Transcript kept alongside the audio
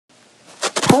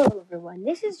Hello, everyone.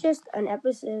 This is just an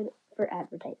episode for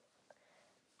advertising.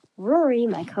 Rory,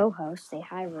 my co-host, say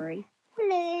hi, Rory.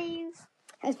 Hello.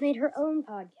 Has made her own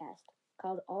podcast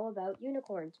called All About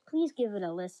Unicorns. Please give it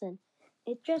a listen.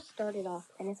 It just started off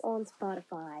and it's on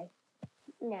Spotify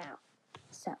now.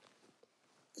 So,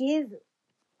 give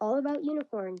All About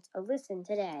Unicorns a listen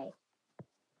today.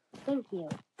 Thank you.